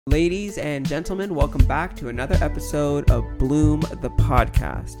Ladies and gentlemen, welcome back to another episode of Bloom the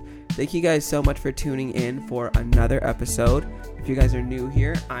Podcast. Thank you guys so much for tuning in for another episode. If you guys are new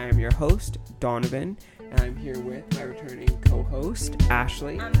here, I am your host, Donovan, and I'm here with my returning co-host,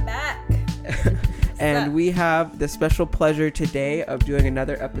 Ashley. I'm back. And we have the special pleasure today of doing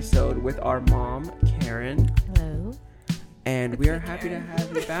another episode with our mom, Karen. Hello. And we are happy to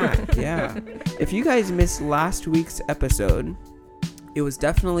have you back. Yeah. If you guys missed last week's episode, it was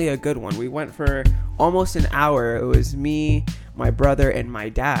definitely a good one. We went for almost an hour. It was me, my brother, and my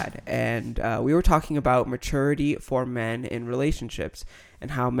dad. And we were talking about maturity for men in relationships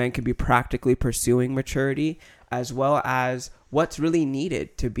and how men can be practically pursuing maturity, as well as what's really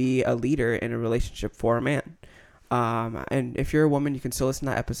needed to be a leader in a relationship for a man. And if you're a woman, you can still listen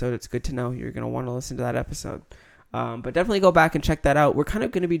to that episode. It's good to know you're going to want to listen to that episode. But definitely go back and check that out. We're kind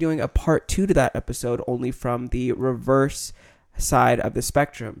of going to be doing a part 2 to that episode, only from the reverse side of the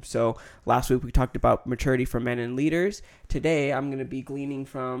spectrum. So last week we talked about maturity for men and leaders. Today I'm going to be gleaning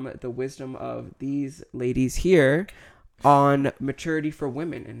from the wisdom of these ladies here on maturity for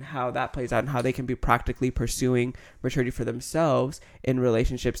women and how that plays out and how they can be practically pursuing maturity for themselves in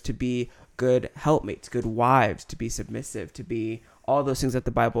relationships to be good helpmates, good wives, to be submissive, to be all those things that the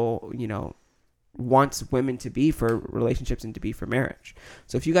Bible, wants women to be for relationships and to be for marriage.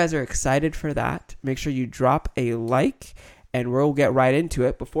 So if you guys are excited for that, make sure you drop a like and we'll get right into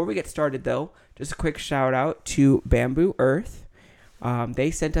it. Before we get started, though, just a quick shout out to Bamboo Earth.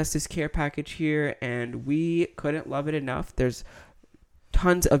 They sent us this care package here, and we couldn't love it enough. There's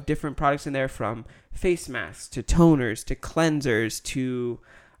tons of different products in there, from face masks to toners to cleansers to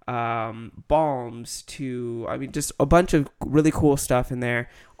balms to, just a bunch of really cool stuff in there.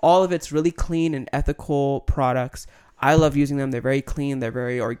 All of it's really clean and ethical products. I love using them. They're very clean. They're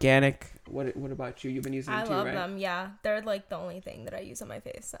very organic. What about you? You've been using them too, right? I love them, yeah. They're like the only thing that I use on my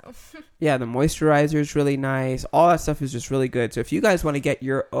face, so. Yeah, the moisturizer is really nice. All that stuff is just really good. So if you guys want to get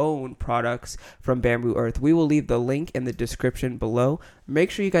your own products from Bamboo Earth, we will leave the link in the description below.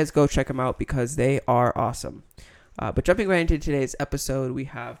 Make sure you guys go check them out because they are awesome. But jumping right into today's episode, we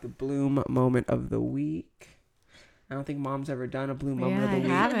have the Bloom Moment of the Week. I don't think Mom's ever done a Bloom Moment of the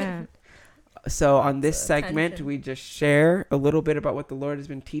Week. I haven't. So on this segment, we just share a little bit about what the Lord has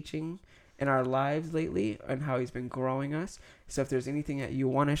been teaching in our lives lately and how he's been growing us. So if there's anything that you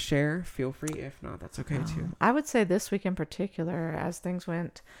want to share, feel free. If not, that's okay too. I would say this week in particular, as things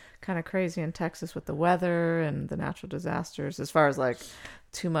went kind of crazy in Texas with the weather and the natural disasters, as far as like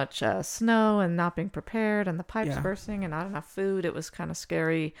too much snow and not being prepared and the pipes bursting and not enough food, it was kind of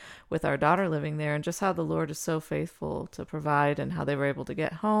scary with our daughter living there, and just how the Lord is so faithful to provide and how they were able to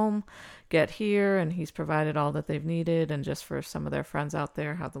get home, get here, and he's provided all that they've needed. And just for some of their friends out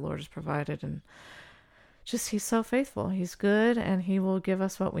there, how the Lord has provided, and just he's so faithful. He's good, and he will give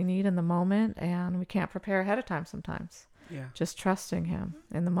us what we need in the moment, and we can't prepare ahead of time sometimes. Yeah. Just trusting him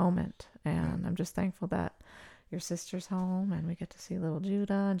in the moment. And I'm just thankful that your sister's home and we get to see little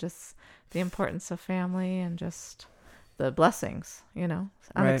Judah, and just the importance of family and just the blessings,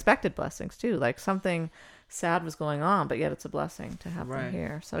 unexpected blessings too. Like something sad was going on, but yet it's a blessing to have them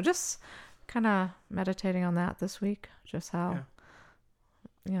here. So just kind of meditating on that this week, just how,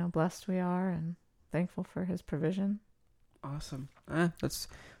 blessed we are and thankful for his provision. Awesome. That's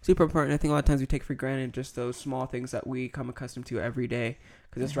super important. I think a lot of times we take for granted just those small things that we come accustomed to every day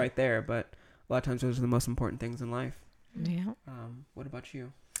because it's right there. But a lot of times those are the most important things in life. Yeah. What about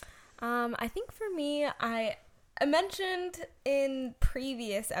you? I think for me, I mentioned in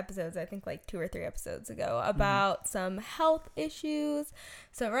previous episodes, I think like 2 or 3 episodes ago, about some health issues.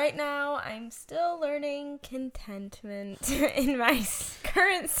 So right now I'm still learning contentment in my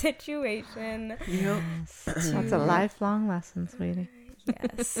current situation. Yes. That's a lifelong lesson, sweetie.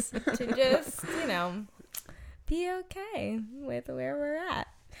 Yes. To just, be okay with where we're at.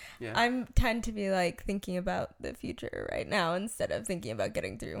 Yeah. I tend to be like thinking about the future right now instead of thinking about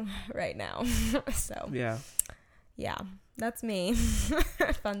getting through right now. So yeah, that's me.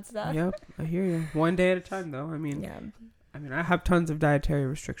 Fun stuff. Yep, I hear you. One day at a time, though. I have tons of dietary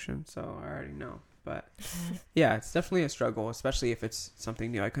restrictions, so I already know. But yeah, it's definitely a struggle, especially if it's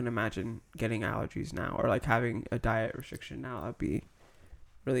something new. I couldn't imagine getting allergies now, or like having a diet restriction now. That'd be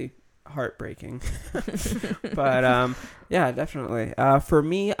really heartbreaking. But yeah, definitely. For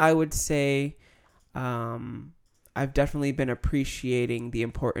me, I would say I've definitely been appreciating the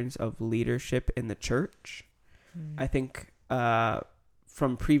importance of leadership in the church. I think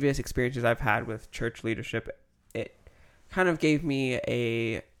from previous experiences I've had with church leadership, it kind of gave me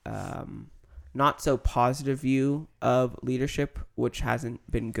a not so positive view of leadership, which hasn't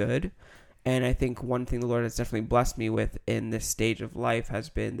been good. And I think one thing the Lord has definitely blessed me with in this stage of life has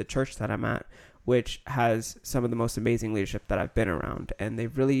been the church that I'm at, which has some of the most amazing leadership that I've been around. And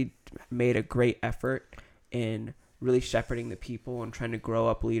they've really made a great effort in really shepherding the people and trying to grow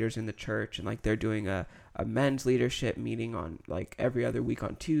up leaders in the church. And like they're doing a men's leadership meeting on like every other week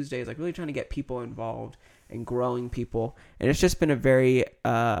on Tuesdays, like really trying to get people involved and growing people. And it's just been a very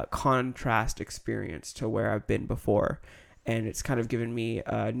contrast experience to where I've been before. And it's kind of given me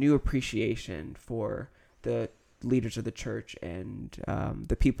a new appreciation for the leaders of the church and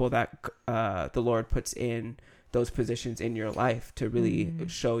the people that the Lord puts in those positions in your life to really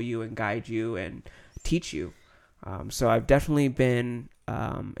show you and guide you and teach you. So I've definitely been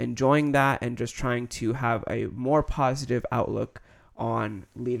enjoying that and just trying to have a more positive outlook on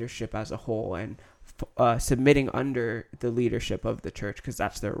leadership as a whole and submitting under the leadership of the church because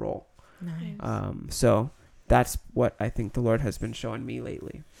that's their role. Nice. So that's what I think the Lord has been showing me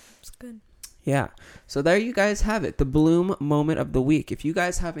lately. It's good. Yeah. So there you guys have it. The Bloom moment of the week. If you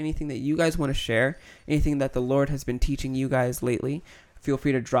guys have anything that you guys want to share, anything that the Lord has been teaching you guys lately, feel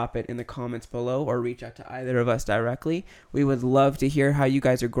free to drop it in the comments below or reach out to either of us directly. We would love to hear how you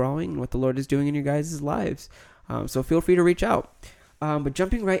guys are growing and what the Lord is doing in your guys' lives. So feel free to reach out. But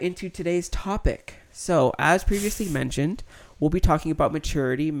jumping right into today's topic. So as previously mentioned, we'll be talking about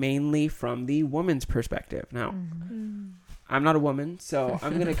maturity mainly from the woman's perspective. Now, I'm not a woman, so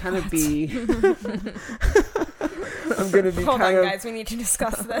I'm going to kind of be... I'm going to be Hold on, guys. We need to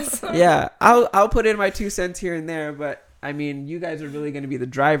discuss this. Yeah, I'll put in my 2 cents here and there, but I mean, you guys are really going to be the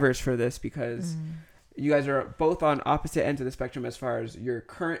drivers for this because you guys are both on opposite ends of the spectrum as far as your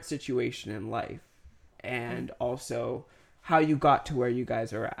current situation in life and also how you got to where you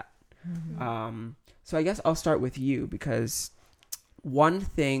guys are at. So I guess I'll start with you because one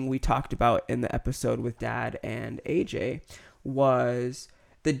thing we talked about in the episode with Dad and AJ was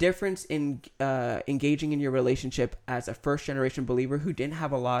the difference in engaging in your relationship as a first-generation believer who didn't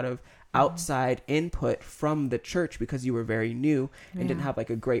have a lot of outside input from the church because you were very new and didn't have like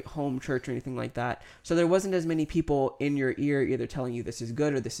a great home church or anything like that. So there wasn't as many people in your ear either telling you this is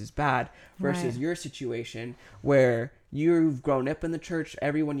good or this is bad versus your situation where you've grown up in the church.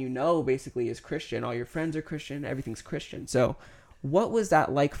 Everyone you know basically is Christian. All your friends are Christian. Everything's Christian. So what was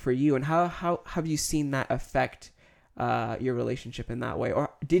that like for you, and how have you seen that affect your relationship in that way? Or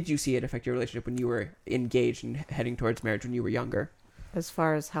did you see it affect your relationship when you were engaged and heading towards marriage when you were younger? As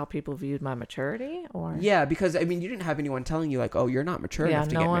far as how people viewed my maturity, or yeah, because I mean, you didn't have anyone telling you like, "Oh, you're not mature enough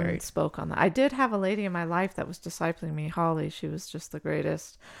to get married." Yeah, no one spoke on that. I did have a lady in my life that was discipling me, Holly. She was just the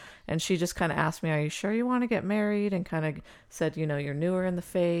greatest, and she just kind of asked me, "Are you sure you want to get married?" And kind of said, "You know, you're newer in the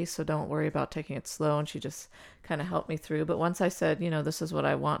faith, so don't worry about taking it slow." And she just kind of helped me through. But once I said, "You know, this is what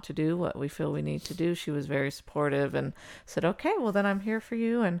I want to do, what we feel we need to do," she was very supportive and said, "Okay, well then I'm here for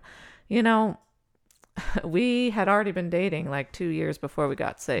you." And you know, we had already been dating like 2 years before we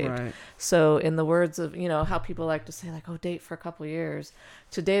got saved. Right. So in the words of, you know, how people like to say like, oh, date for a couple of years,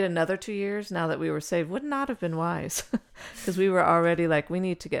 to date another 2 years now that we were saved would not have been wise because we were already like, we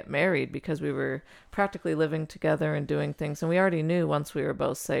need to get married because we were practically living together and doing things. And we already knew once we were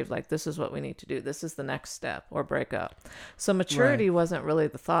both saved, like, this is what we need to do. This is the next step or break up. So maturity wasn't really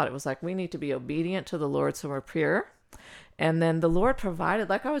the thought. It was like, we need to be obedient to the Lord so we're pure. And then the Lord provided,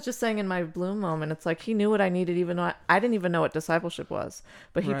 like I was just saying in my Bloom moment, it's like he knew what I needed, even though I didn't even know what discipleship was.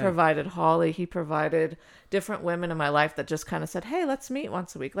 But he provided Holly. He provided different women in my life that just kind of said, hey, let's meet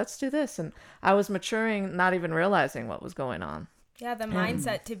once a week. Let's do this. And I was maturing, not even realizing what was going on. Yeah, the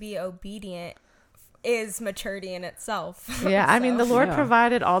mindset to be obedient is maturity in itself. Yeah, I mean, the Lord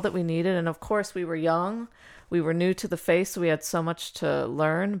provided all that we needed. And of course, we were young. We were new to the faith, so we had so much to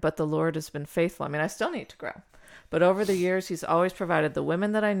learn. But the Lord has been faithful. I mean, I still need to grow. But over the years, he's always provided the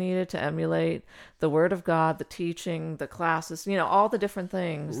women that I needed to emulate, the word of God, the teaching, the classes, you know, all the different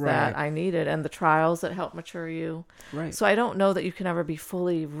things that I needed, and the trials that help mature you. Right. So I don't know that you can ever be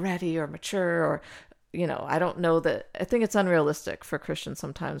fully ready or mature, or, you know, I don't know that. I think it's unrealistic for Christians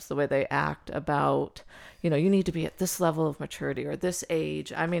sometimes the way they act about, you know, you need to be at this level of maturity or this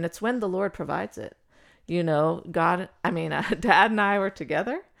age. I mean, it's when the Lord provides it. You know, God, I mean, Dad and I were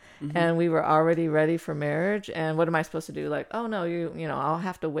together. Mm-hmm. And we were already ready for marriage. And what am I supposed to do? Like, oh no, you know, I'll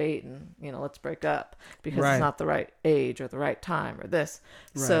have to wait and, you know, let's break up because it's not the right age or the right time or this.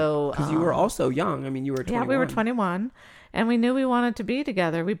 Right. So, because you were also young. I mean, you were 21. Yeah, we were 21. And we knew we wanted to be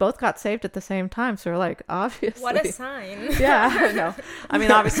together. We both got saved at the same time. So we're like, obviously. What a sign. Yeah, I know. I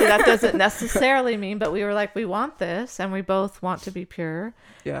mean, obviously that doesn't necessarily mean, but we were like, we want this. And we both want to be pure.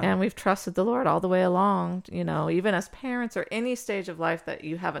 Yeah. And we've trusted the Lord all the way along, you know, even as parents or any stage of life that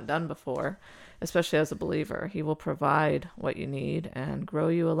you haven't done before. especially as a believer. He will provide what you need and grow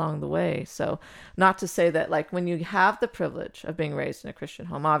you along the way. So not to say that, like, when you have the privilege of being raised in a Christian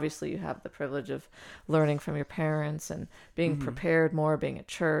home, obviously you have the privilege of learning from your parents and being prepared more, being at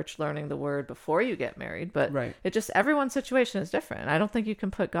church, learning the word before you get married. But it just, everyone's situation is different. I don't think you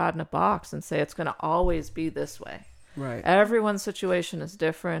can put God in a box and say it's going to always be this way. Right. Everyone's situation is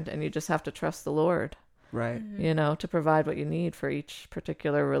different, and you just have to trust the Lord. Right. You know, to provide what you need for each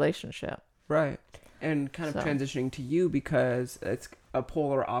particular relationship. Right. And kind of transitioning to you, because it's a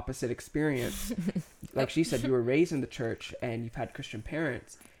polar opposite experience. Like she said, you were raised in the church and you've had Christian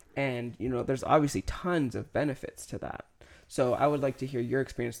parents, and, you know, there's obviously tons of benefits to that. So I would like to hear your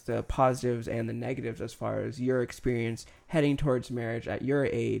experience, the positives and the negatives, as far as your experience heading towards marriage at your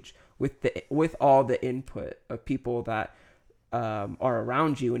age, with all the input of people that are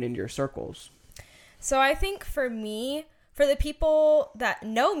around you and in your circles. So I think for me, for the people that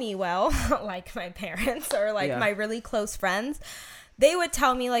know me well, like my parents or like my really close friends, they would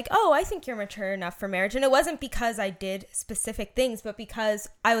tell me like, oh, I think you're mature enough for marriage. And it wasn't because I did specific things, but because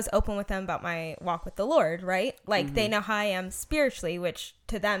I was open with them about my walk with the Lord, right? Like they know how I am spiritually, which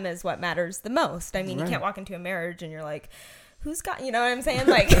to them is what matters the most. I mean, you can't walk into a marriage and you're like, who's got, you know what I'm saying?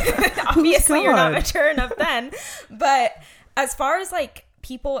 Like, obviously you're not mature enough then. But as far as like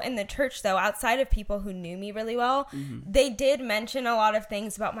people in the church, though, outside of people who knew me really well, they did mention a lot of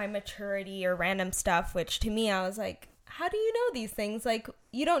things about my maturity or random stuff, which to me, I was like, how do you know these things? Like,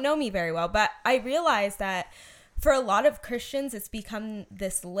 you don't know me very well. But I realized that for a lot of Christians, it's become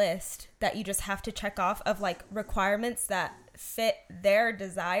this list that you just have to check off of like requirements that fit their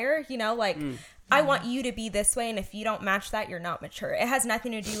desire, you know, like I want you to be this way, and if you don't match that, you're not mature. It has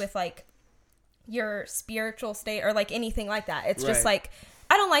nothing to do with like your spiritual state or like anything like that. It's just like,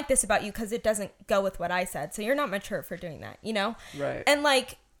 I don't like this about you because it doesn't go with what I said, so you're not mature for doing that, you know? Right. And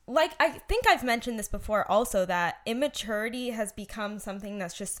like I think I've mentioned this before also, that immaturity has become something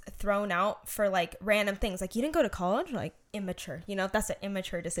that's just thrown out for like random things. Like, you didn't go to college? Like, immature, you know, that's an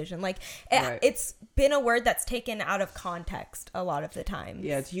immature decision. Like it's been a word that's taken out of context a lot of the time.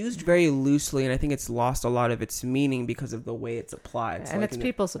 Yeah, it's used very loosely, and I think it's lost a lot of its meaning because of the way it's applied. So and like it's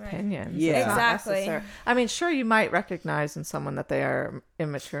people's opinions. Yeah, exactly. I mean, sure, you might recognize in someone that they are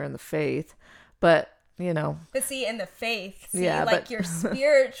immature in the faith, but you know. But see, in the faith, like but, your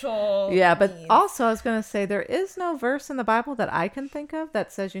spiritual but needs. Also I was going to say, there is no verse in the Bible that I can think of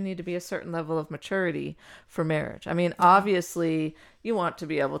that says you need to be a certain level of maturity for marriage. I mean, obviously you want to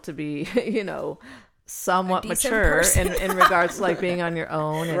be able to be, you know, somewhat mature in regards to like being on your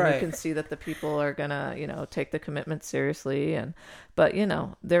own, and you can see that the people are gonna, you know, take the commitment seriously. And but you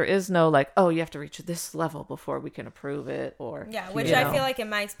know, there is no like, oh, you have to reach this level before we can approve it, or which I feel like in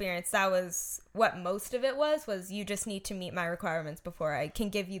my experience that was what most of it was you just need to meet my requirements before I can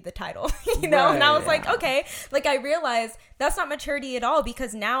give you the title. You know. And I was like, okay, like I realized that's not maturity at all,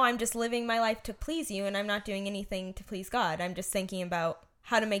 because now I'm just living my life to please you and I'm not doing anything to please God. I'm just thinking about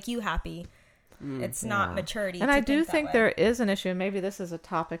how to make you happy. It's not maturity. And I do think there is an issue, and maybe this is a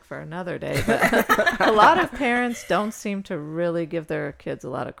topic for another day, but a lot of parents don't seem to really give their kids a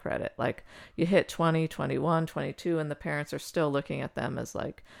lot of credit. Like, you hit 20, 21, 22, and the parents are still looking at them as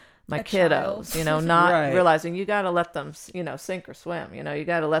like, my kiddos, you know, not realizing you got to let them, you know, sink or swim. You know, you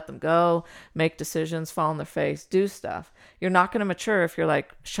got to let them go, make decisions, fall on their face, do stuff. You're not going to mature if you're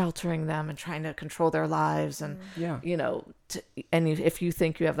like sheltering them and trying to control their lives. And, you know, if you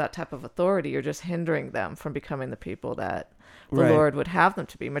think you have that type of authority, you're just hindering them from becoming the people that the Lord would have them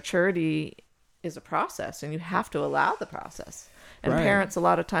to be. Maturity is a process, and you have to allow the process. And parents a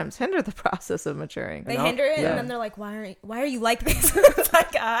lot of times hinder the process of maturing. They hinder it, and then they're like, why are you like this? It's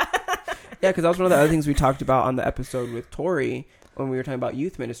like, yeah, because that was one of the other things we talked about on the episode with Tori when we were talking about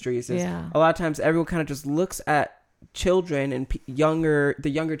youth ministries. Is a lot of times everyone kind of just looks at children and the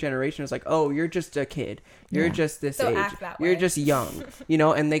younger generation is like, oh, you're just a kid, you're just this age, you're just young, you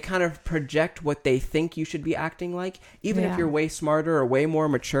know, and they kind of project what they think you should be acting like, even if you're way smarter or way more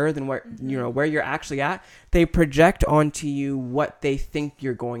mature than where you know where you're actually at. They project onto you what they think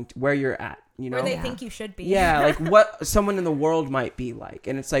you're going to, where you're at, you know, where they think you should be. Like what someone in the world might be like.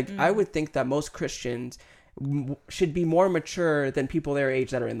 And it's like, I would think that most Christians should be more mature than people their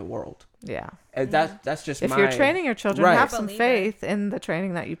age that are in the world. That's just if you're training your children, have some faith in the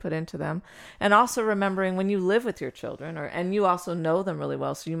training that you put into them, and also remembering when you live with your children, and you also know them really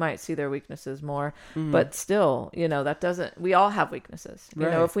well, so you might see their weaknesses more, but still, you know, that doesn't, we all have weaknesses. You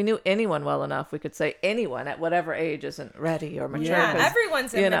know, if we knew anyone well enough, we could say anyone at whatever age isn't ready or mature.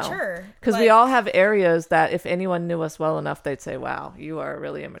 Everyone's immature, because we all have areas that if anyone knew us well enough, they'd say, wow, you are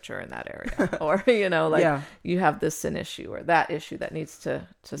really immature in that area. Or, you know, like you have this sin issue or that issue that needs to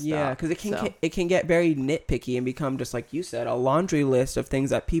stop. Because because it can get very nitpicky and become, just like you said, a laundry list of things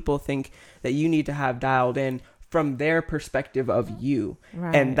that people think that you need to have dialed in from their perspective of you.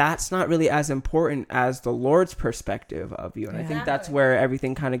 Right. And that's not really as important as the Lord's perspective of you. And I think that's where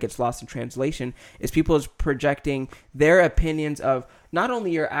everything kind of gets lost in translation, is people is projecting their opinions of not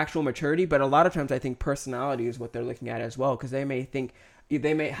only your actual maturity, but a lot of times I think personality is what they're looking at as well, because they may think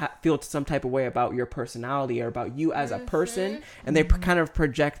feel some type of way about your personality or about you as a person, and they kind of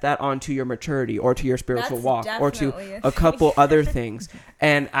project that onto your maturity or to your spiritual walk or to a couple other things.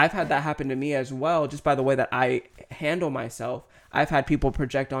 And I've had that happen to me as well, just by the way that I handle myself. I've had people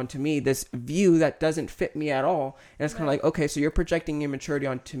project onto me this view that doesn't fit me at all. And it's kind of like, okay, so you're projecting immaturity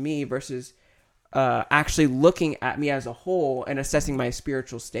onto me versus actually looking at me as a whole and assessing my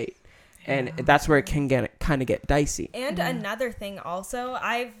spiritual state. And that's where it can kind of get dicey. And another thing also,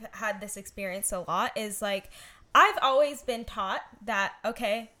 I've had this experience a lot, is like, I've always been taught that,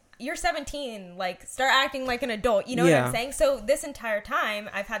 okay, you're 17, like, start acting like an adult. You know what I'm saying? So this entire time,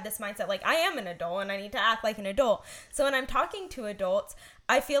 I've had this mindset, like, I am an adult and I need to act like an adult. So when I'm talking to adults,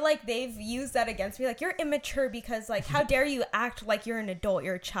 I feel like they've used that against me. Like, you're immature because, like, how dare you act like you're an adult?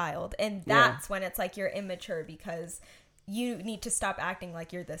 You're a child. And that's when it's like, you're immature because you need to stop acting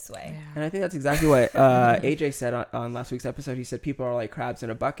like you're this way. Yeah. And I think that's exactly what AJ said on last week's episode. He said people are like crabs in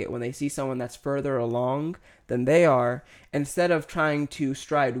a bucket. When they see someone that's further along than they are, instead of trying to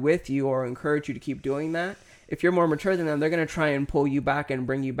stride with you or encourage you to keep doing that, if you're more mature than them, they're going to try and pull you back and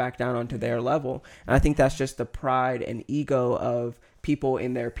bring you back down onto their level. And I think that's just the pride and ego of people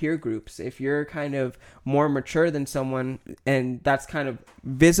in their peer groups. If you're kind of more mature than someone and that's kind of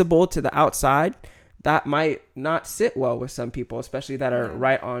visible to the outside, that might not sit well with some people, especially that are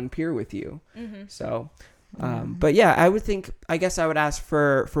right on peer with you. So, but yeah, I guess I would ask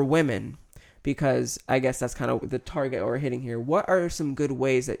for women, because I guess that's kind of the target we're hitting here. What are some good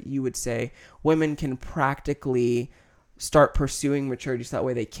ways that you would say women can practically start pursuing maturity so that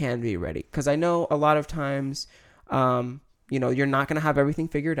way they can be ready? Because I know a lot of times, you're not going to have everything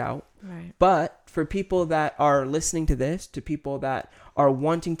figured out. Right. But for people that are listening to this, to people that are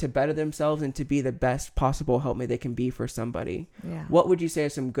wanting to better themselves and to be the best possible helpmate they can be for somebody, what would you say are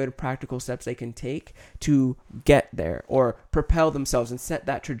some good practical steps they can take to get there or propel themselves and set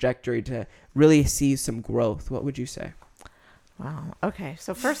that trajectory to really see some growth? What would you say? Wow. Okay.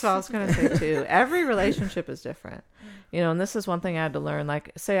 So first of all, I was going to say too, every relationship is different, and this is one thing I had to learn.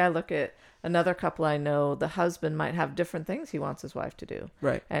 Like, say I look at another couple I know, the husband might have different things he wants his wife to do.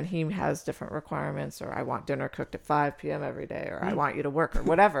 Right. And he has different requirements, or I want dinner cooked at 5 p.m. every day, or I want you to work, or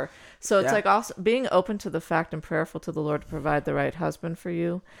whatever. So it's like also being open to the fact and prayerful to the Lord to provide the right husband for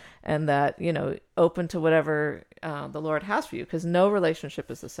you, and that, open to whatever the Lord has for you, because no relationship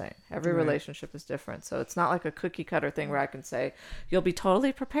is the same. Every relationship is different. So it's not like a cookie cutter thing where I can say, you'll be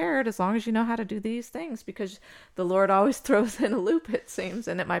totally prepared as long as you know how to do these things, because the Lord always throws in a loop, it seems,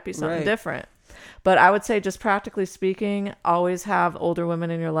 and it might be something different. But I would say, just practically speaking, always have older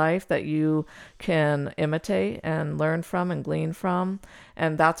women in your life that you can imitate and learn from and glean from.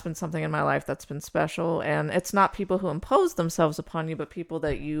 And that's been something in my life that's been special. And it's not people who impose themselves upon you, but people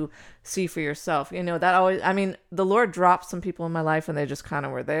that you see for yourself. That always, the Lord dropped some people in my life and they just kind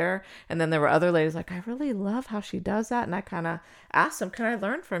of were there. And then there were other ladies like, I really love how she does that. And I kind of asked them, can I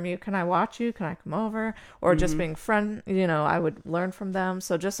learn from you? Can I watch you? Can I come over? Or just being friend, I would learn from them.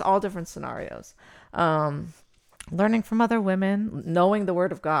 So just all different scenarios. Learning from other women, knowing the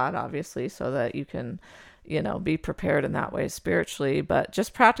Word of God, obviously, so that you can, be prepared in that way spiritually. But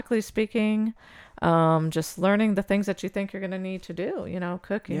just practically speaking, just learning the things that you think you're going to need to do,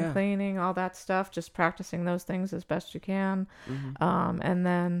 cooking, cleaning, all that stuff, just practicing those things as best you can. And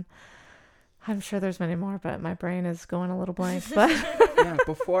then I'm sure there's many more, but my brain is going a little blank. But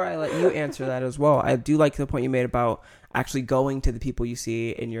before I let you answer that as well, I do like the point you made about actually going to the people you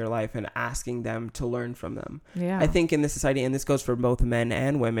see in your life and asking them to learn from them. Yeah. I think in this society, and this goes for both men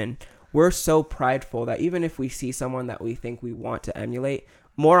and women, we're so prideful that even if we see someone that we think we want to emulate,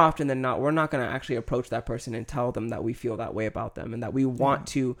 more often than not, we're not going to actually approach that person and tell them that we feel that way about them and that we want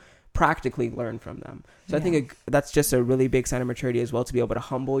to practically learn from them. So I think that's just a really big sign of maturity as well, to be able to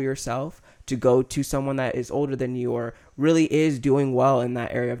humble yourself, to go to someone that is older than you or really is doing well in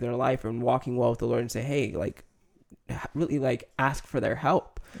that area of their life and walking well with the Lord and say, hey, really ask for their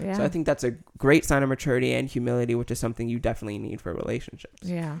help. Yeah. So I think that's a great sign of maturity and humility, which is something you definitely need for relationships.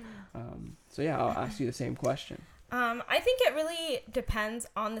 Yeah. I'll ask you the same question. I think it really depends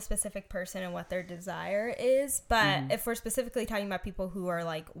on the specific person and what their desire is. But if we're specifically talking about people who are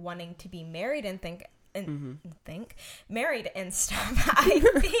wanting to be married and married and stuff, I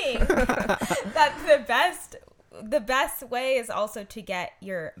think that the best way is also to get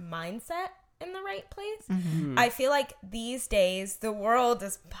your mindset in the right place. I feel like these days the world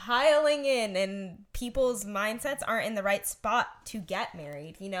is piling in and people's mindsets aren't in the right spot to get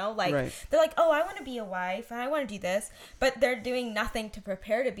married, you know? Like they're like, oh, I want to be a wife and I want to do this, but they're doing nothing to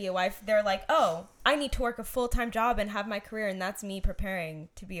prepare to be a wife. They're like, oh, I need to work a full-time job and have my career, and that's me preparing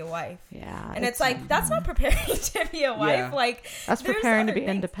to be a wife. Yeah. And it's like, that's not preparing to be a wife. Yeah. Like, that's preparing to be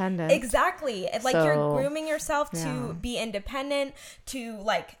independent. Exactly. Like, So, you're grooming yourself to be independent, to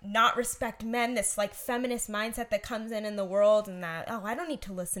like not respect men, this like feminist mindset that comes in the world, and that, oh, I don't need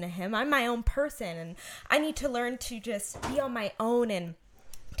to listen to him. I'm my own person, and I need to learn to just be on my own and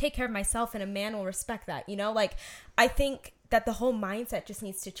take care of myself, and a man will respect that, you know? Like, I think that the whole mindset just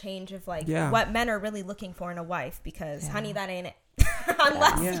needs to change of like what men are really looking for in a wife, because honey, that ain't it.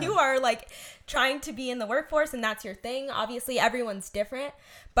 Unless you are like trying to be in the workforce and that's your thing. Obviously everyone's different,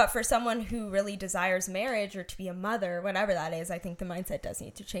 but for someone who really desires marriage or to be a mother, whatever that is, I think the mindset does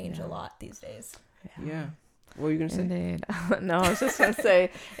need to change a lot these days. Yeah. What were you going to say? Indeed. No, I was just going to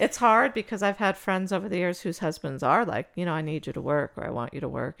say it's hard because I've had friends over the years whose husbands are like, you know, I need you to work, or I want you to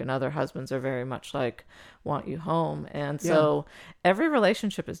work. And other husbands are very much like, want you home. And so every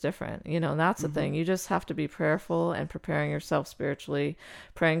relationship is different, you know, and that's the thing. You just have to be prayerful and preparing yourself spiritually,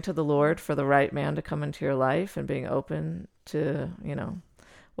 praying to the Lord for the right man to come into your life and being open to, you know,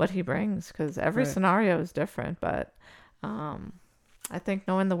 what he brings, because every scenario is different. But I think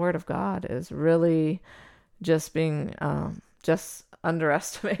knowing the word of God is really just being just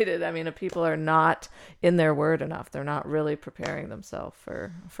underestimated. I mean, people are not in their word enough. They're not really preparing themselves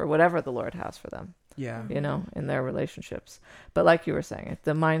for whatever the Lord has for them. Yeah. You know, in their relationships. But like you were saying,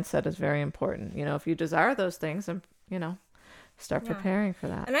 the mindset is very important. You know, if you desire those things, and you know, start preparing for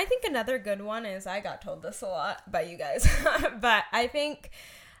that. And I think another good one is, I got told this a lot by you guys, but I think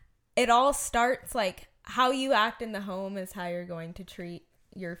it all starts like how you act in the home is how you're going to treat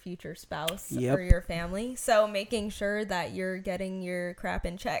your future spouse or your family. So making sure that you're getting your crap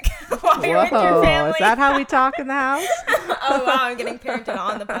in check while you're with your family. Is that how we talk in the house? Oh wow, I'm getting parented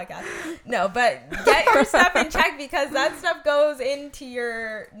on the podcast. No, but get your stuff in check, because that stuff goes into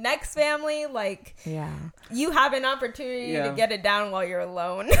your next family. Like, you have an opportunity to get it down while you're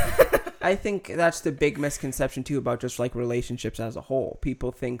alone. I think that's the big misconception too about just like relationships as a whole.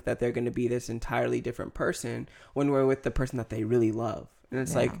 People think that they're going to be this entirely different person when we're with the person that they really love. And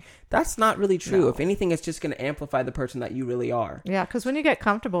it's like, that's not really true. If anything, it's just going to amplify the person that you really are. Yeah, because when you get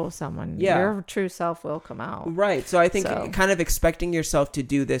comfortable with someone, your true self will come out. Right. So I think kind of expecting yourself to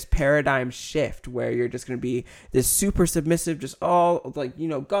do this paradigm shift where you're just going to be this super submissive, just all like, you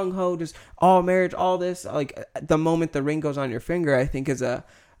know, gung-ho, just all marriage, all this, like the moment the ring goes on your finger, I think is a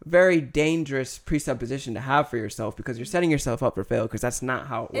very dangerous presupposition to have for yourself, because you're setting yourself up for failure, because that's not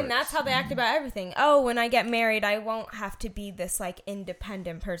how it works. And that's how they act about everything. Oh, when I get married, I won't have to be this like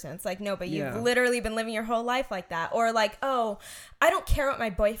independent person. It's like, no, but you've literally been living your whole life like that. Or like, oh, I don't care what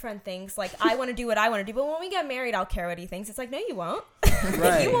my boyfriend thinks. Like, I want to do what I want to do, but when we get married, I'll care what he thinks. It's like, no, you won't.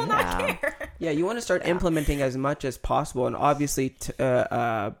 Right. You will not care. Yeah, you want to start implementing as much as possible, and obviously,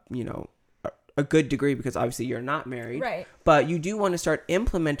 you know, a good degree, because obviously you're not married, right? But you do want to start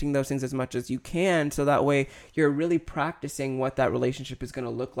implementing those things as much as you can, so that way you're really practicing what that relationship is going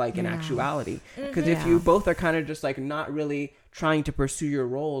to look like in actuality. Because if you both are kind of just like not really trying to pursue your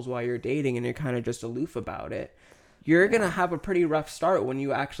roles while you're dating, and you're kind of just aloof about it, you're going to have a pretty rough start when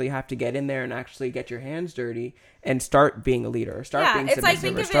you actually have to get in there and actually get your hands dirty and start being a leader, or start being submissive. It's like,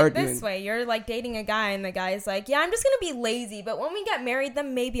 think of it this way. You're like dating a guy, and the guy's like, yeah, I'm just going to be lazy, but when we get married,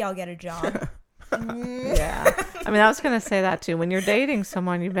 then maybe I'll get a job. Yeah. I mean, I was going to say that too. When you're dating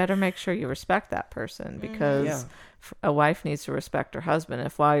someone, you better make sure you respect that person, because a wife needs to respect her husband.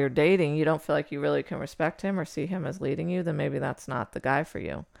 If while you're dating, you don't feel like you really can respect him or see him as leading you, then maybe that's not the guy for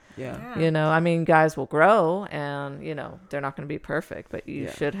you. Yeah. You know, I mean, guys will grow, and, you know, they're not going to be perfect, but you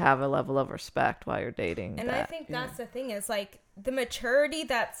should have a level of respect while you're dating. And I think that's the thing, is like the maturity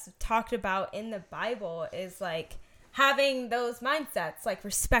that's talked about in the Bible is like having those mindsets, like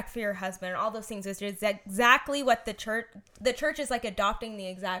respect for your husband and all those things, is exactly what the church is like adopting the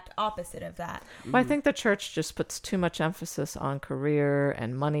exact opposite of that. Well, I think the church just puts too much emphasis on career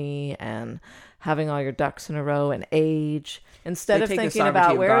and money and having all your ducks in a row and age, instead of thinking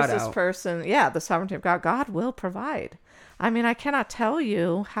about where is this person. Yeah, the sovereignty of God. God will provide. I mean, I cannot tell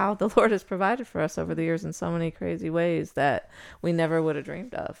you how the Lord has provided for us over the years in so many crazy ways that we never would have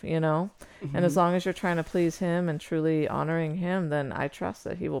dreamed of, you know? And as long as you're trying to please him and truly honoring him, then I trust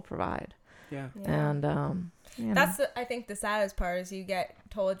that he will provide. Yeah. And That's I think the saddest part is you get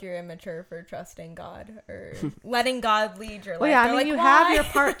told you're immature for trusting God or letting God lead your life. Well, yeah, They're I mean, you why? have your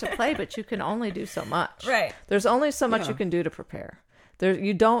part to play, but you can only do so much. Right. There's only so much you can do to prepare.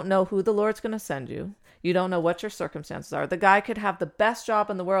 You don't know who the Lord's going to send you. You don't know what your circumstances are. The guy could have the best job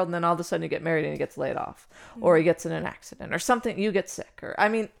in the world, and then all of a sudden you get married and he gets laid off, or he gets in an accident, or something. You get sick, or I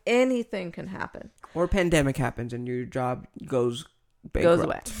mean, anything can happen. Or a pandemic happens and your job goes bankrupt. Goes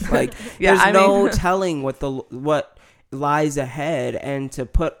away. Like there's no telling what lies ahead, and to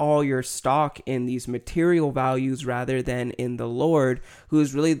put all your stock in these material values rather than in the Lord, who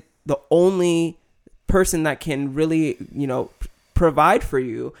is really the only person that can really, provide for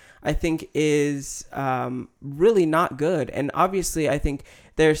you, I think is really not good. And obviously I think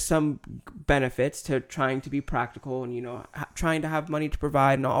there's some benefits to trying to be practical and, trying to have money to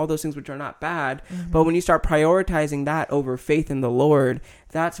provide and all those things, which are not bad. But when you start prioritizing that over faith in the Lord,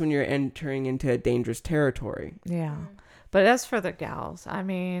 that's when you're entering into dangerous territory. Yeah. But as for the gals, I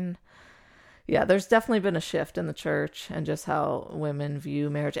mean, yeah, there's definitely been a shift in the church and just how women view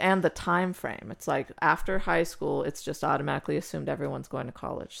marriage and the time frame. It's like after high school, it's just automatically assumed everyone's going to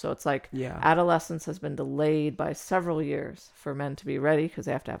college. So it's like adolescence has been delayed by several years for men to be ready because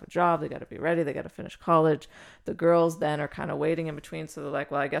they have to have a job. They got to be ready. They got to finish college. The girls then are kind of waiting in between. So they're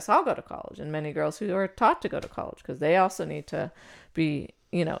like, well, I guess I'll go to college. And many girls who are taught to go to college because they also need to be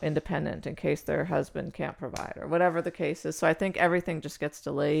independent in case their husband can't provide or whatever the case is. So I think everything just gets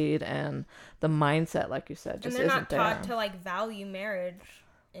delayed, and the mindset, like you said, just isn't there. And they're not taught to like value marriage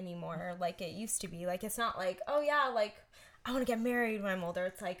anymore like it used to be. Like it's not like, oh yeah, like I want to get married when I'm older.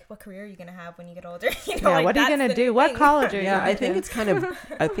 It's like, what career are you gonna have when you get older? Like, what are you gonna do? What college are you? Yeah, I think it's kind of.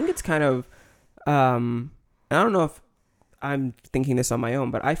 I don't know if I'm thinking this on my own,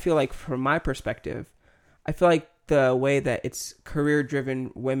 but I feel like from my perspective, I feel like the way that it's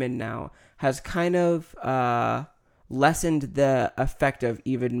career-driven women now has kind of lessened the effect of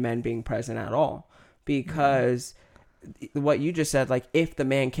even men being present at all. Because what you just said, like, if the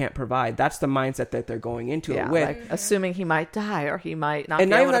man can't provide, that's the mindset that they're going into it with. Like assuming he might die or he might not be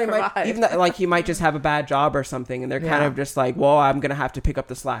able to provide. Even that, like, he might just have a bad job or something, and they're kind of just like, well, I'm going to have to pick up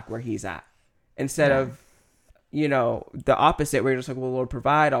the slack where he's at. Instead of, the opposite, where you're just like, well, Lord,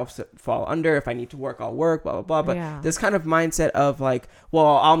 provide, I'll fall under. If I need to work, I'll work, blah, blah, blah. But this kind of mindset of like,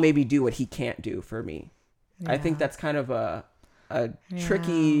 well, I'll maybe do what he can't do for me. I think that's kind of a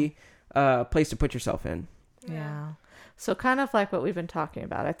tricky place to put yourself in. Yeah. So kind of like what we've been talking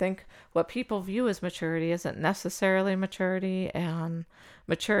about. I think what people view as maturity isn't necessarily maturity, and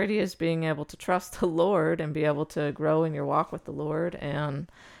maturity is being able to trust the Lord and be able to grow in your walk with the Lord and,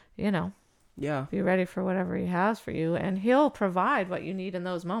 be ready for whatever he has for you, and he'll provide what you need in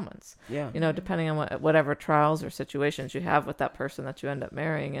those moments. Yeah. Depending on whatever trials or situations you have with that person that you end up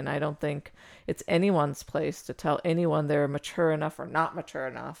marrying. And I don't think it's anyone's place to tell anyone they're mature enough or not mature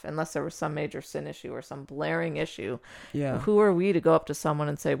enough, unless there was some major sin issue or some blaring issue. Yeah. Who are we to go up to someone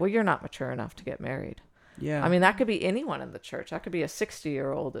and say, well, you're not mature enough to get married? Yeah. I mean, that could be anyone in the church. That could be a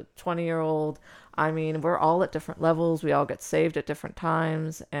 60-year-old, a 20-year-old. I mean, we're all at different levels. We all get saved at different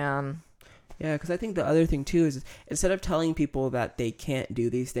times. And yeah, because I think the other thing too is, instead of telling people that they can't do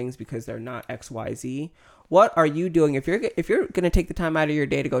these things because they're not XYZ, what are you doing? If you're going to take the time out of your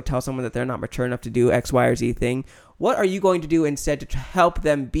day to go tell someone that they're not mature enough to do X, Y, or Z thing, what are you going to do instead to help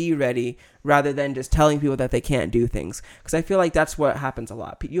them be ready, rather than just telling people that they can't do things? Because I feel like that's what happens a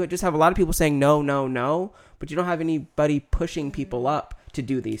lot. You just have a lot of people saying no, no, no, but you don't have anybody pushing people up to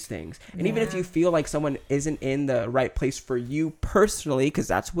do these things. And even if you feel like someone isn't in the right place for you personally, because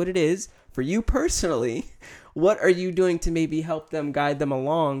that's what it is, for you personally, what are you doing to maybe help them, guide them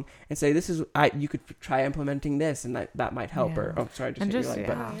along, and say, this is, you could try implementing this, and that might help. Or, oh, sorry, I just hit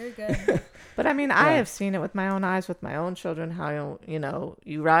you. No, you're good. But I mean, I have seen it with my own eyes, with my own children, how,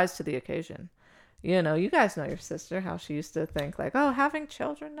 you rise to the occasion. You guys know your sister, how she used to think like, oh, having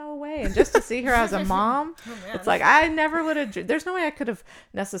children, no way. And just to see her as a mom, it's like, I never would have, there's no way I could have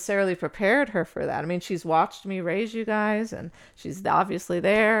necessarily prepared her for that. I mean, she's watched me raise you guys, and she's obviously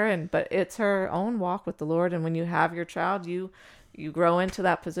there, but it's her own walk with the Lord. And when you have your child, you grow into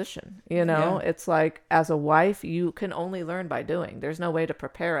that position. It's like, as a wife, you can only learn by doing. There's no way to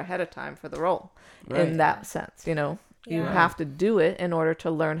prepare ahead of time for the role in that sense. You have to do it in order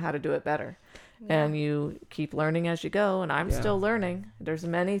to learn how to do it better. Yeah. And you keep learning as you go, and I'm still learning. There's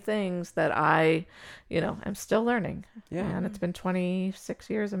many things that I, I'm still learning. Yeah. And it's been 26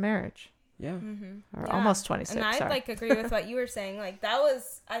 years of marriage. Yeah. Mm-hmm. Or almost 26. And I agree with what you were saying. Like, that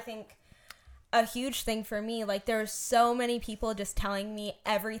was, I think, a huge thing for me. Like, there were so many people just telling me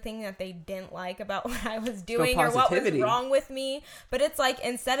everything that they didn't like about what I was doing or what was wrong with me. But it's like,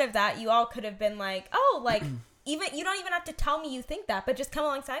 instead of that, you all could have been like, oh, like, even you don't even have to tell me you think that, but just come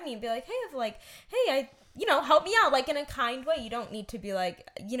alongside me and be like, hey, help me out, like, in a kind way. You don't need to be like,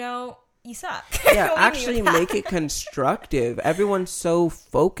 you suck. Yeah, actually make it constructive. Everyone's so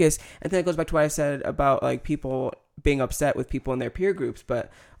focused. And then it goes back to what I said about, like, people being upset with people in their peer groups.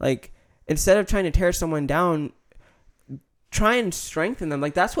 But, like, instead of trying to tear someone down, try and strengthen them.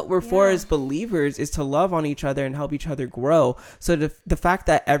 Like, that's what we're for as believers, is to love on each other and help each other grow. So the fact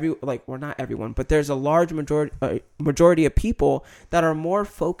that not everyone, but there's a large majority of people that are more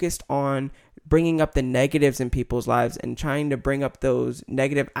focused on bringing up the negatives in people's lives and trying to bring up those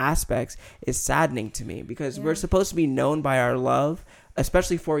negative aspects is saddening to me, because we're supposed to be known by our love,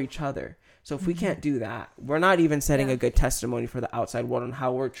 especially for each other. So if we can't do that, we're not even setting a good testimony for the outside world on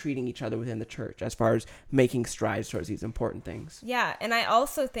how we're treating each other within the church as far as making strides towards these important things. Yeah, and I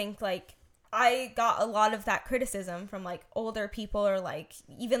also think, like, I got a lot of that criticism from, like, older people or, like,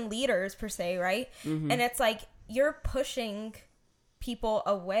 even leaders per se, right? And it's like, you're pushing people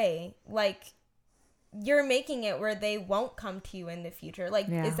away. Like, you're making it where they won't come to you in the future. Like,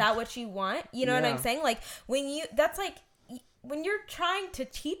 is that what you want? You know what I'm saying? Like, when you're trying to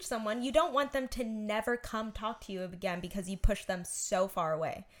teach someone, you don't want them to never come talk to you again because you push them so far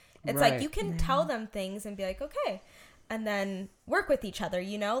away. It's like, you can tell them things and be like, okay, and then work with each other,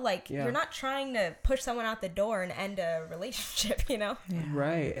 like, you're not trying to push someone out the door and end a relationship,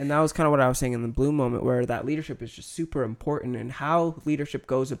 Right. And that was kind of what I was saying in the Blue moment, where that leadership is just super important, and how leadership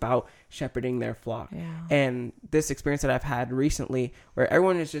goes about shepherding their flock. And this experience that I've had recently, where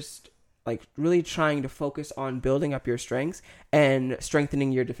everyone is just, like, really trying to focus on building up your strengths and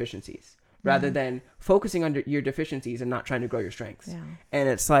strengthening your deficiencies, rather than focusing on your deficiencies and not trying to grow your strengths. And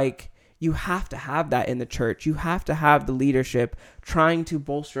it's like, you have to have that in the church. You have to have the leadership trying to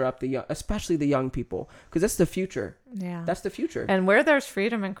bolster up the young, especially the young people, because that's the future. That's the future. And where there's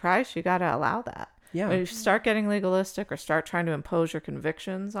freedom in Christ, you got to allow that. When you start getting legalistic or start trying to impose your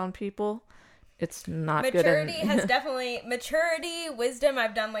convictions on people, it's not maturity good. Has definitely maturity, wisdom.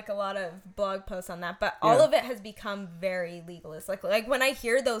 I've done, like, a lot of blog posts on that, but all of it has become very legalist. Like when I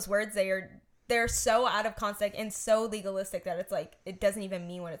hear those words, they're so out of context and so legalistic that it's like, it doesn't even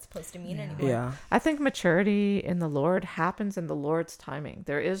mean what it's supposed to mean anymore. I think maturity in the Lord happens in the Lord's timing.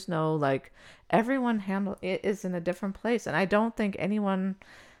 There is no, like, everyone is in a different place, and I don't think anyone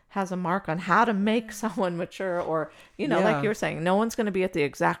has a mark on how to make someone mature, or, like you were saying, no one's going to be at the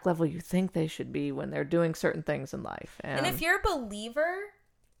exact level you think they should be when they're doing certain things in life. And if you're a believer,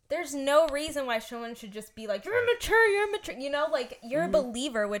 there's no reason why someone should just be like, you're immature, like, you're a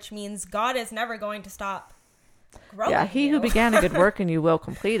believer, which means God is never going to stop growing. He who began a good work in you will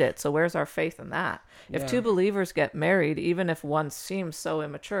complete it. So where's our faith in that? If two believers get married, even if one seems so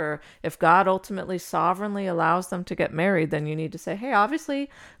immature, if God ultimately sovereignly allows them to get married, then you need to say, hey, obviously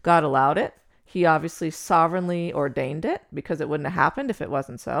God allowed it. He obviously sovereignly ordained it, because it wouldn't have happened if it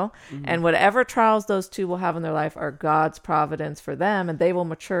wasn't so. And whatever trials those two will have in their life are God's providence for them, and they will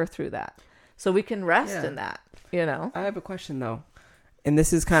mature through that. So we can rest in that, I have a question, though. And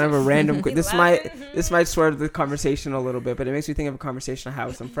this is kind of a random, this might swerve the conversation a little bit, but it makes me think of a conversation I had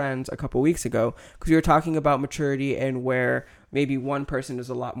with some friends a couple weeks ago, because we were talking about maturity and where maybe one person is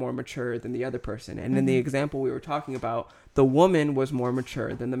a lot more mature than the other person. And in the example we were talking about, the woman was more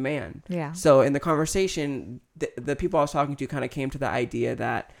mature than the man. So in the conversation, the people I was talking to kind of came to the idea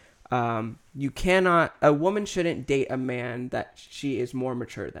that a woman shouldn't date a man that she is more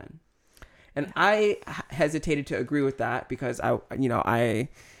mature than. And I hesitated to agree with that, because it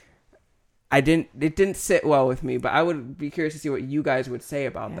didn't sit well with me, but I would be curious to see what you guys would say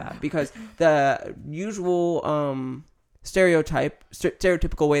about that, because the usual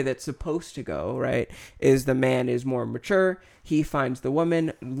stereotypical way that's supposed to go, right, is the man is more mature, he finds the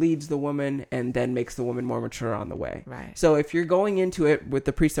woman, leads the woman, and then makes the woman more mature on the way. So if you're going into it with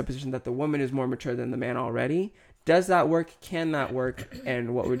the presupposition that the woman is more mature than the man already, does that work? Can that work?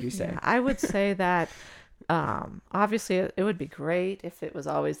 And what would you say? I would say that obviously it would be great if it was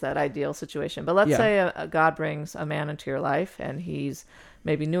always that ideal situation. But let's say God brings a man into your life, and he's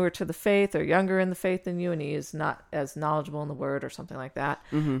maybe newer to the faith or younger in the faith than you, and he is not as knowledgeable in the word or something like that.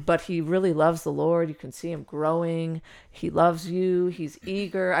 But he really loves the Lord. You can see him growing. He loves you. He's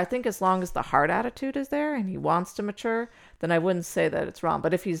eager. I think as long as the heart attitude is there and he wants to mature, then I wouldn't say that it's wrong.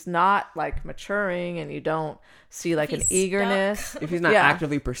 But if he's not, like, maturing, and you don't see, like, an eagerness, if he's not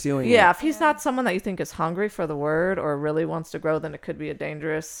actively pursuing it. If he's not someone that you think is hungry for the word or really wants to grow, then it could be a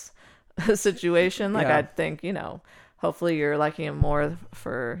dangerous situation. Like, I'd think, hopefully you're liking him more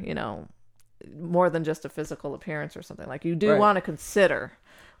for, more than just a physical appearance or something. Like, you do Right. want to consider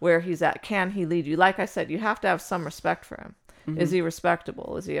where he's at. Can he lead you? Like I said, you have to have some respect for him. Is he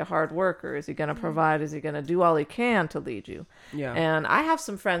respectable? Is he a hard worker? Is he going to provide? Is he going to do all he can to lead you? Yeah. And I have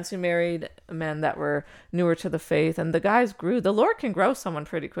some friends who married men that were newer to the faith, and the guys grew. The Lord can grow someone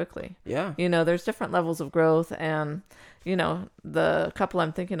pretty quickly. Yeah. You know, there's different levels of growth, and, you know, the couple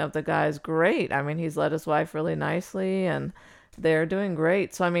I'm thinking of, the guy's great. I mean, he's led his wife really nicely, and they're doing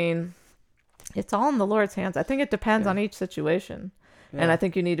great. So, I mean, it's all in the Lord's hands. I think it depends on each situation. And I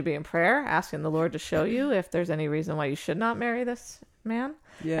think you need to be in prayer, asking the Lord to show you if there's any reason why you should not marry this man.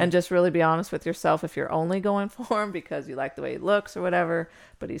 Yeah. And just really be honest with yourself. If you're only going for him because you like the way he looks or whatever,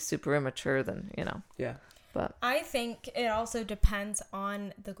 but he's super immature, then, you know. Yeah. But I think it also depends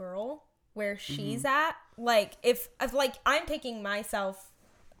on the girl, where she's at. Like, if like, I'm taking myself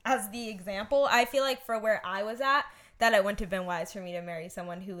as the example, I feel like for where I was at, that it wouldn't have been wise for me to marry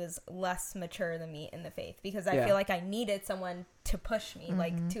someone who was less mature than me in the faith, because I feel like I needed someone to push me,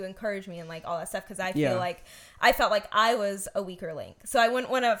 like to encourage me and like all that stuff, because I feel like I felt like I was a weaker link. So I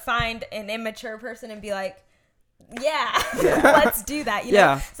wouldn't want to find an immature person and be like, let's do that, you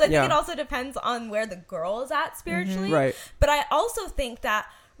know? So I think it also depends on where the girl is at spiritually. Right. But I also think that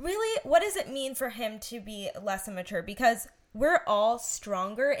really, what does it mean for him to be less immature? Because we're all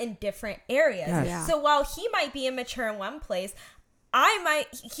stronger in different areas. Yes. Yeah. So while he might be immature in one place,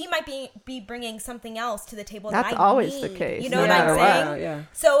 he might be bringing something else to the table. That's that I always need. the case. You know No what I'm matter saying? Yeah.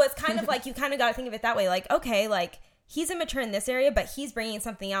 So it's kind of like, you kind of got to think of it that way. Like, okay, like, he's immature in this area, but he's bringing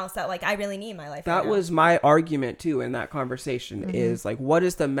something else that, like, I really need in my life. That was my argument too in that conversation, is like, what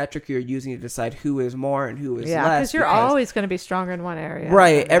is the metric you're using to decide who is more and who is less? because you're always going to be stronger in one area.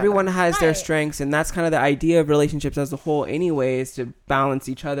 right. than the Everyone other. has their Right. strengths, and that's kind of the idea of relationships as a whole anyway, is to balance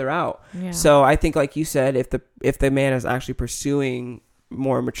each other out. Yeah. So I think, like you said, if the man is actually pursuing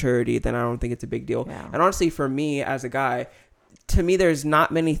more maturity, then I don't think it's a big deal. Yeah. And honestly, for me as a guy, to me, there's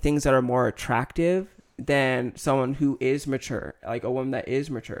not many things that are more attractive than someone who is mature, like a woman that is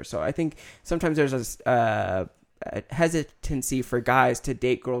mature. So I think sometimes there's a hesitancy for guys to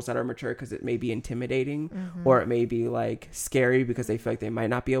date girls that are mature because it may be intimidating, or it may be like scary because they feel like they might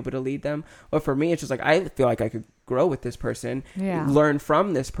not be able to lead them. But for me, it's just like, I feel like I could grow with this person, learn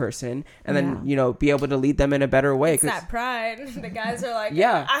from this person, and then, you know, be able to lead them in a better way. It's that pride. The guys are like,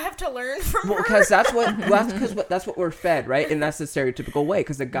 Yeah. I have to learn from her. Because that's what we're fed, right? And that's the stereotypical way,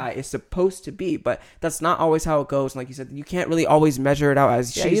 because the guy is supposed to be, but that's not always how it goes. And like you said, you can't really always measure it out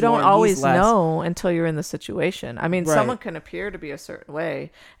as she's you don't more, always he's less. know until you're in the situation. I mean, Right. someone can appear to be a certain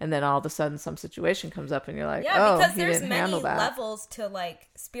way, and then all of a sudden some situation comes up and you're like, Yeah, oh, because he there's didn't many handle that. levels to, like,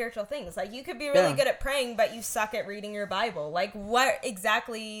 spiritual things. Like, you could be really good at praying, but you suck at reading your Bible. Like, what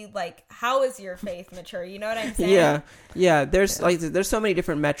exactly, like, how is your faith mature? You know what I'm saying? Yeah. There's so many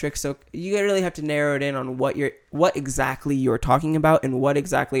different metrics, so you really have to narrow it in on what exactly you're talking about, and what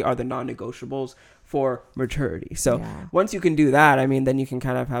exactly are the non-negotiables for maturity. So once you can do that, I mean, then you can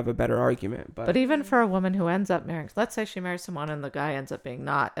kind of have a better argument. But even for a woman who ends up marrying, let's say she marries someone and the guy ends up being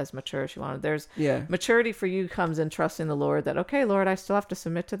not as mature as she wanted, there's maturity for you comes in trusting the Lord that, okay, Lord, I still have to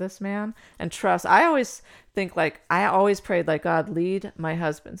submit to this man and trust. I always think, like, I always prayed, like, God, lead my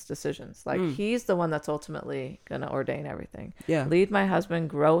husband's decisions. Like, he's the one that's ultimately going to ordain everything. Lead my husband,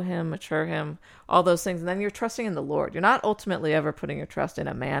 grow him, mature him, all those things. And then you're trusting in the Lord. You're not ultimately ever putting your trust in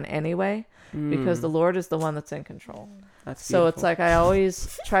a man anyway, because the Lord is the one that's in control. That's so it's like, I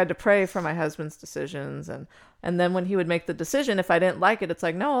always tried to pray for my husband's decisions, and then when he would make the decision, if I didn't like it, it's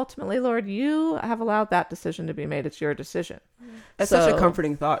like, no, ultimately, Lord, you have allowed that decision to be made. It's your decision. That's such a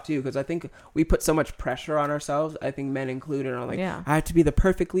comforting thought too, because I think we put so much pressure on ourselves, I think men included, are like, I have to be the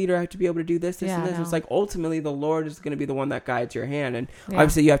perfect leader, I have to be able to do this and this. It's like, ultimately the Lord is going to be the one that guides your hand, and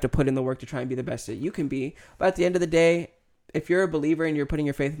obviously you have to put in the work to try and be the best that you can be, but at the end of the day, if you're a believer and you're putting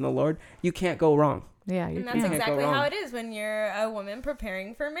your faith in the Lord, you can't go wrong. And that's exactly how it is when you're a woman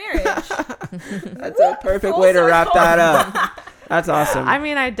preparing for marriage. That's a perfect way to wrap that up. That's awesome. I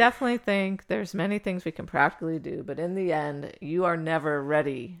mean, I definitely think there's many things we can practically do, but in the end, you are never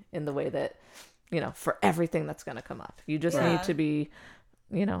ready in the way that, you know, for everything that's going to come up. You just need to be,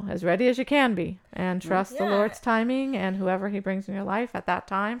 you know, as ready as you can be, and trust the Lord's timing and whoever he brings in your life at that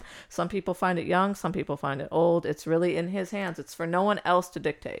time. Some people find it young, some people find it old. It's really in his hands. It's for no one else to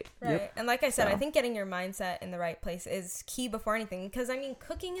dictate. Right. And like I said, I think getting your mindset in the right place is key before anything, because I mean,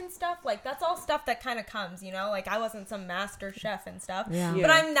 cooking and stuff, like, that's all stuff that kind of comes, you know, like, I wasn't some master chef and stuff, but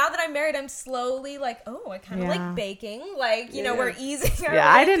now that I'm married, I'm slowly like, oh, I kind of like baking, like, you know, we're easing our way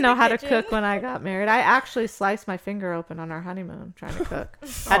I didn't know the how kitchen. to cook when I got married. I actually sliced my finger open on our honeymoon trying to cook.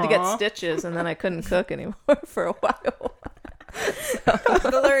 Had to get stitches, and then I couldn't cook anymore for a while.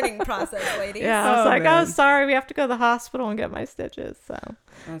 The learning process, ladies. Yeah, I was like, man. oh, sorry, we have to go to the hospital and get my stitches. So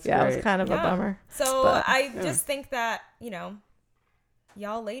That's yeah, it great. was kind of a bummer. So But, I just think that,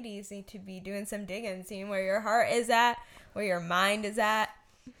 y'all ladies need to be doing some digging, seeing where your heart is at, where your mind is at.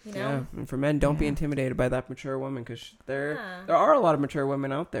 Yeah, and for men, don't be intimidated by that mature woman, because there are a lot of mature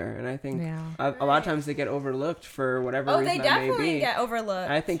women out there, and I think a lot of times they get overlooked for whatever reason they that may definitely be. get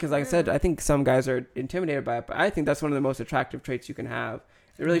overlooked. I think, because like I said, I think some guys are intimidated by it, but I think that's one of the most attractive traits you can have.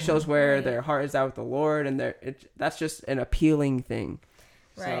 It really shows where their heart is at with the Lord, and that's just an appealing thing.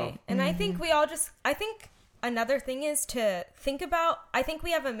 Right. So, And I think I think another thing is to think about, I think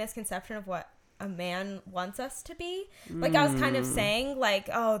we have a misconception of what a man wants us to be. Like I was kind of saying,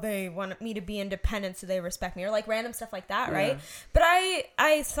 like, oh, they want me to be independent so they respect me, or like random stuff like that, right? But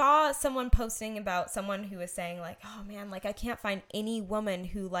I saw someone posting about someone who was saying like, oh man, like I can't find any woman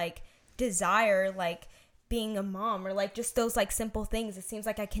who like desire like being a mom, or like just those like simple things. It seems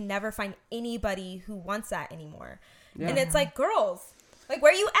like I can never find anybody who wants that anymore. And it's like, girls, like,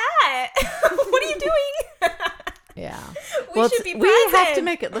 where you at? What are you doing? Yeah. We should be present. We have to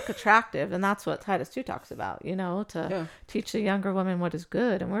make it look attractive, and that's what Titus 2 talks about, to teach the younger women what is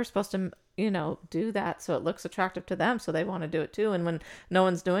good. And we're supposed to, do that so it looks attractive to them, so they want to do it too. And when no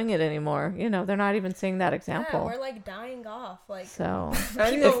one's doing it anymore, they're not even seeing that example. Yeah, we're like dying off. Like, so I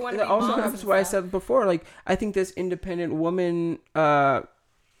think it also happens what I said before. Like, I think this independent woman,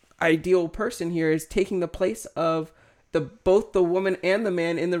 ideal person here is taking the place of both the woman and the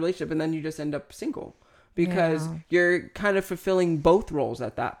man in the relationship, and then you just end up single. Because you're kind of fulfilling both roles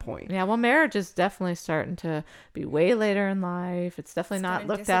at that point. Yeah, well, marriage is definitely starting to be way later in life. It's definitely not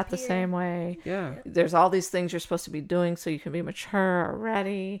looked at the same way. Yeah. There's all these things you're supposed to be doing so you can be mature or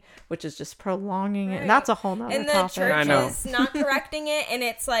ready, which is just prolonging it. And that's a whole nother topic. And the church is not correcting it. And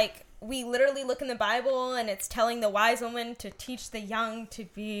it's like, we literally look in the Bible and it's telling the wise woman to teach the young to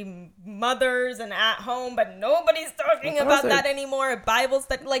be mothers and at home, but nobody's talking about that anymore. Bibles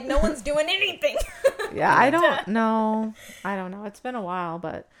that like no one's doing anything. Yeah, I don't know. It's been a while,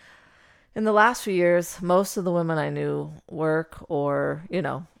 but in the last few years, most of the women I knew work, or,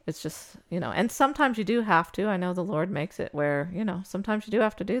 it's just, and sometimes you do have to. I know the Lord makes it where, sometimes you do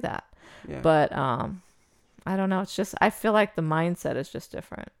have to do that. Yeah. But I don't know. It's just, I feel like the mindset is just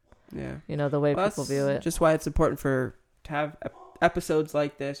different. Yeah. The way people view it. Just why it's important to have episodes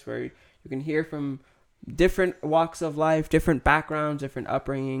like this where you can hear from different walks of life, different backgrounds, different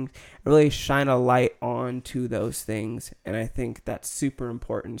upbringings, really shine a light onto those things. And I think that's super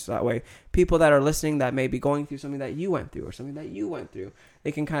important. So that way people that are listening that may be going through something that you went through or something that you went through,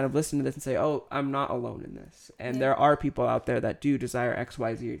 they can kind of listen to this and say, oh, I'm not alone in this. And there are people out there that do desire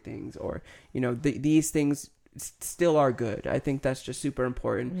XYZ things, or, these things still are good. I think that's just super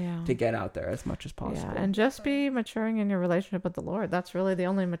important to get out there as much as possible. Yeah, and just be maturing in your relationship with the Lord. That's really the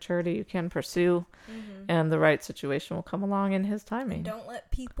only maturity you can pursue, and the right situation will come along in His timing. And don't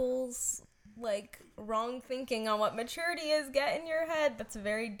let people's wrong thinking on what maturity is get in your head. That's a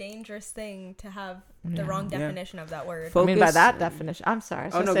very dangerous thing to have the wrong definition of that word. I mean, by that definition, I'm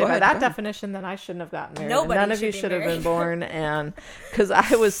sorry. By that definition, then I shouldn't have gotten married. None of you should have been born. And because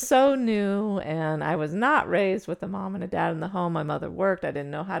I was so new and I was not raised with a mom and a dad in the home. My mother worked. I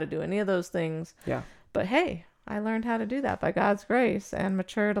didn't know how to do any of those things. Yeah. But hey, I learned how to do that by God's grace and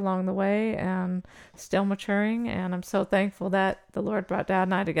matured along the way, and still maturing. And I'm so thankful that the Lord brought Dad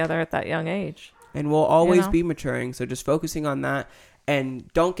and I together at that young age. And we'll always be maturing. So just focusing on that, and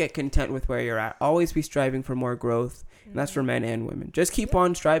don't get content with where you're at. Always be striving for more growth. And that's for men and women. Just keep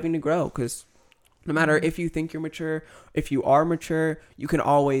on striving to grow, because no matter if you think you're mature, if you are mature, you can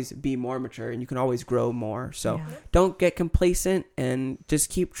always be more mature and you can always grow more. So don't get complacent, and just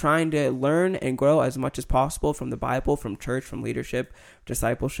keep trying to learn and grow as much as possible from the Bible, from church, from leadership,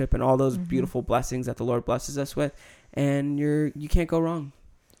 discipleship, and all those beautiful blessings that the Lord blesses us with. And you can't go wrong.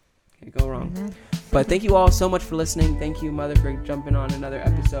 Can't go wrong. But thank you all so much for listening. Thank you, Mother, for jumping on another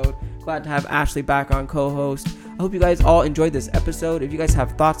episode. Glad to have Ashley back on co-host. I hope you guys all enjoyed this episode. If you guys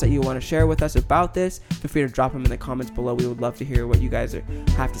have thoughts that you want to share with us about this, feel free to drop them in the comments below. We would love to hear what you guys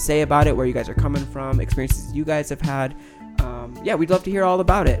have to say about it, where you guys are coming from, experiences you guys have had. We'd love to hear all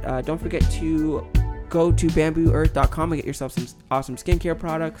about it. Don't forget to go to bambooearth.com and get yourself some awesome skincare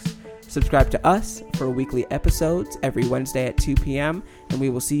products. Subscribe to us for weekly episodes every Wednesday at 2 p.m. And we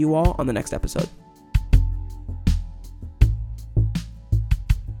will see you all on the next episode.